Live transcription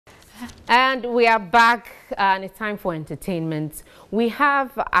And we are back, and it's time for entertainment. We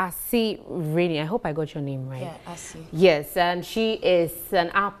have Asi Renie. I hope I got your name right. Yeah, Asi. Yes, and she is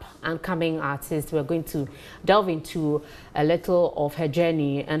an up-and-coming artist. We're going to delve into a little of her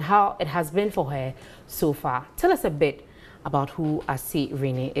journey and how it has been for her so far. Tell us a bit about who Asi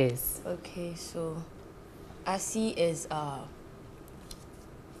Renie is. Okay, so Asi is a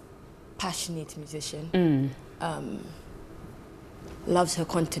passionate musician. Loves her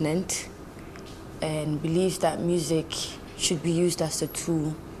continent and believes that music should be used as a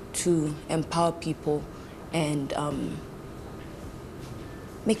tool to empower people and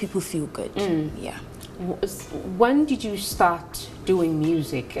make people feel good. Yeah. When did you start doing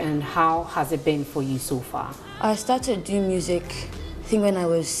music, and how has it been for you so far? I started doing music, I think when I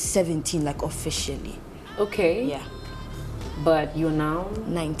was 17, like officially. Okay. Yeah. But you're now?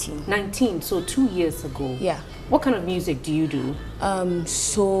 19. 19, so 2 years ago. Yeah. What kind of music do you do?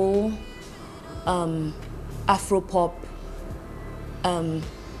 Soul, Afro pop. I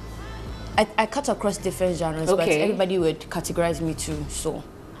cut across different genres, but everybody would categorize me to soul.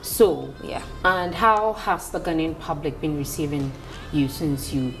 Soul? Yeah. And how has the Ghanaian public been receiving you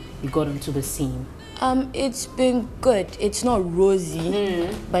since you got into the scene? It's been good. It's not rosy,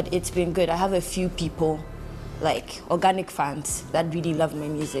 but it's been good. I have a few people, like organic fans, that really love my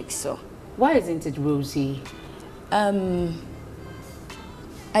music. So why isn't it rosy?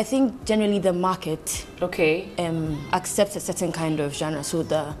 I think generally the market accepts a certain kind of genre, so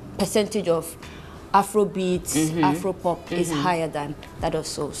the percentage of Afro beats, Afro pop is higher than that of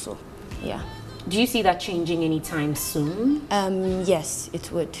soul. So yeah. Do you see that changing anytime soon? Yes, it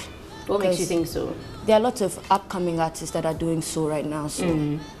would. What makes you think so? There are lots of upcoming artists that are doing so right now,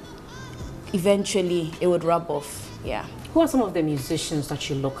 so eventually it would rub off. Yeah. Who are some of the musicians that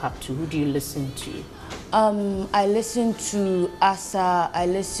you look up to? Who do you listen to? I listen to Asa, I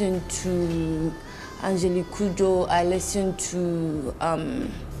listen to Angelique Kudjo, I listen to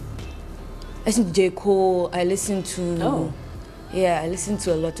J. Cole, I listen to I listen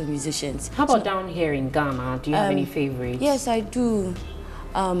to a lot of musicians. How about down here in Ghana? Do you have any favorites? Yes, I do.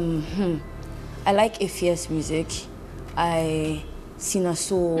 I like Effia's music. I Sina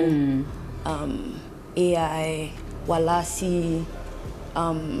Soul, AI, Walasi,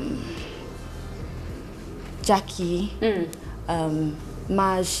 Jackie,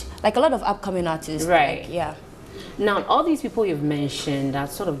 Maj, like a lot of upcoming artists. Right. Like, yeah. Now, all these people you've mentioned are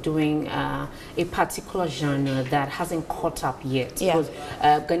sort of doing a particular genre that hasn't caught up yet. Yeah. Because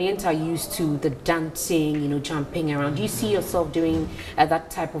Ghanaians are used to the dancing, jumping around. Do you see yourself doing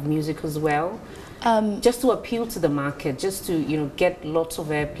that type of music as well? Just to appeal to the market, just to, get lots of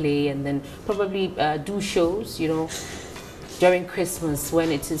airplay, and then probably do shows, during Christmas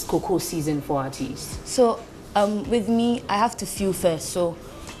when it is cocoa season for artists. So with me, I have to feel first. So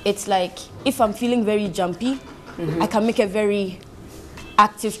it's like if I'm feeling very jumpy, I can make a very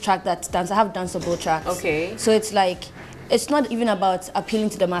active track that's dance. I have danceable tracks. Okay. So it's like, it's not even about appealing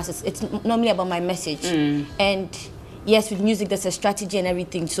to the masses. It's normally about my message. And yes, with music, there's a strategy and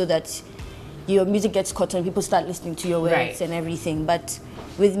everything so that your music gets caught on, people start listening to your words and everything. But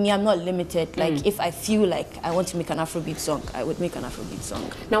with me, I'm not limited. Like, if I feel like I want to make an Afrobeat song, I would make an Afrobeat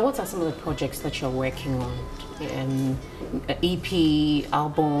song. Now, what are some of the projects that you're working on? EP,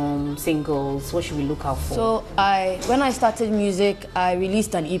 album, singles, what should we look out for? So, when I started music, I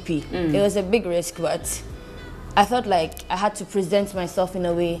released an EP. It was a big risk, but I felt like I had to present myself in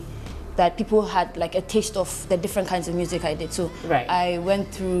a way that people had like a taste of the different kinds of music I did. So I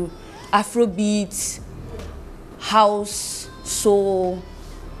went through Afrobeats, house, soul,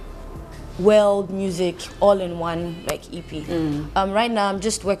 world music, all in one like EP. Right now I'm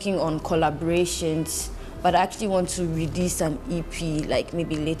just working on collaborations, but I actually want to release an EP like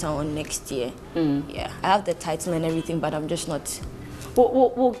maybe later on next year. Yeah, I have the title and everything, but I'm just not.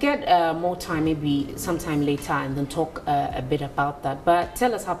 We'll get more time maybe sometime later and then talk a bit about that. But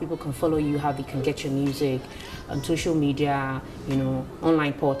tell us how people can follow you, how they can get your music on social media,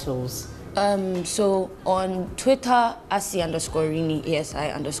 online portals. So on Twitter, Asi_Renie,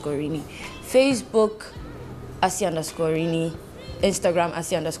 ASI_Renie. Facebook, Asi_Renie. Instagram,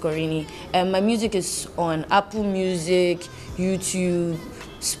 Asi_Renie. My music is on Apple Music, YouTube,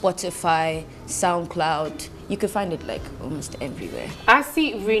 Spotify, SoundCloud. You can find it like almost everywhere.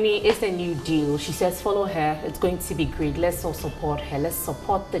 Asi Renie is a new deal. She says follow her. It's going to be great. Let's all support her. Let's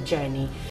support the journey.